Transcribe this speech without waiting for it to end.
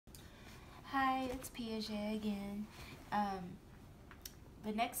Hi, it's Piaget again.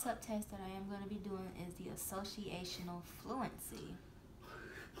 The next subtest that I am going to be doing is the Associational Fluency.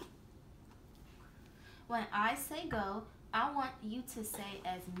 When I say go, I want you to say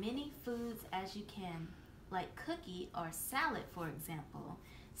as many foods as you can, like cookie or salad, for example.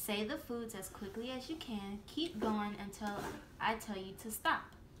 Say the foods as quickly as you can. Keep going until I tell you to stop.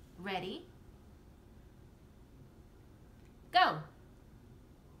 Ready? Go!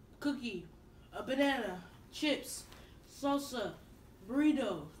 Cookie, a banana, chips, salsa,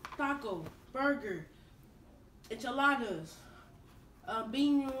 burrito, taco, burger, enchiladas,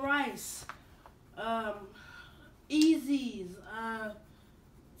 bean and rice, Easies,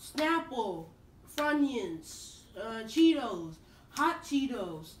 Snapple, Funyuns, Cheetos, hot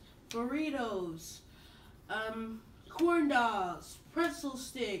Cheetos, burritos, corn dogs, pretzel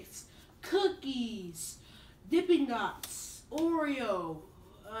sticks, cookies, Dippin' Dots, Oreo,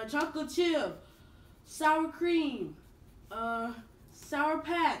 chocolate chip, sour cream, Sour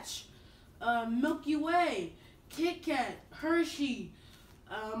Patch, Milky Way, Kit Kat, Hershey,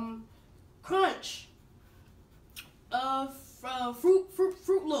 Crunch,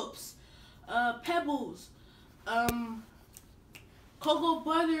 Fruit Loops, Pebbles, Cocoa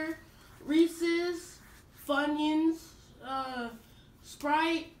Butter, Reese's, Funyuns,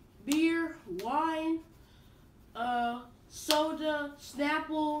 Sprite, beer, wine, soda,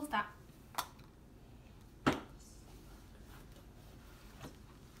 Snapple. Stop.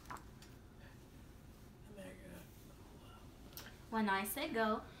 When I say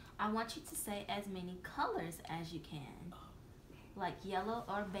go, I want you to say as many colors as you can. Like yellow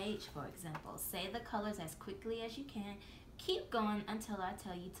or beige, for example. Say the colors as quickly as you can. Keep going until I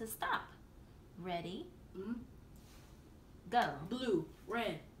tell you to stop. Ready? Go. Blue,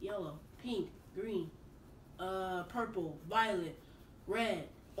 red, yellow, pink, green, purple, violet, red,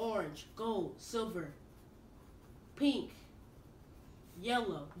 orange, gold, silver, pink,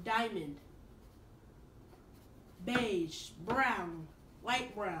 yellow, diamond, beige, brown,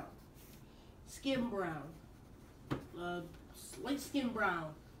 light brown, skin brown, light skin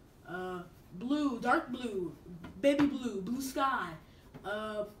brown, blue, dark blue, baby blue, blue sky,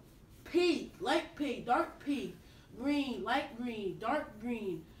 pink, light pink, dark pink, green, light green, dark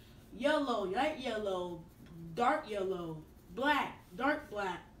green, yellow, light yellow, dark yellow, black, dark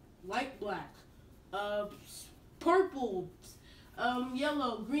black, light black, purple,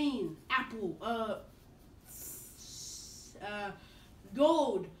 yellow, green, apple,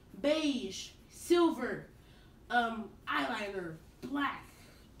 gold, beige, silver, eyeliner, black,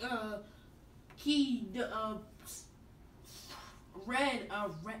 red,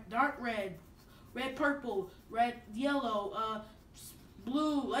 dark red, red purple, red yellow,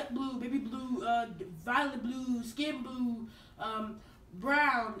 blue, light blue, baby blue, violet blue, skin blue,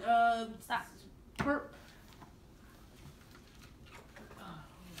 brown, Stop.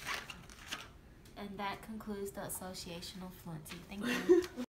 And that concludes the Associational Fluency. Thank you.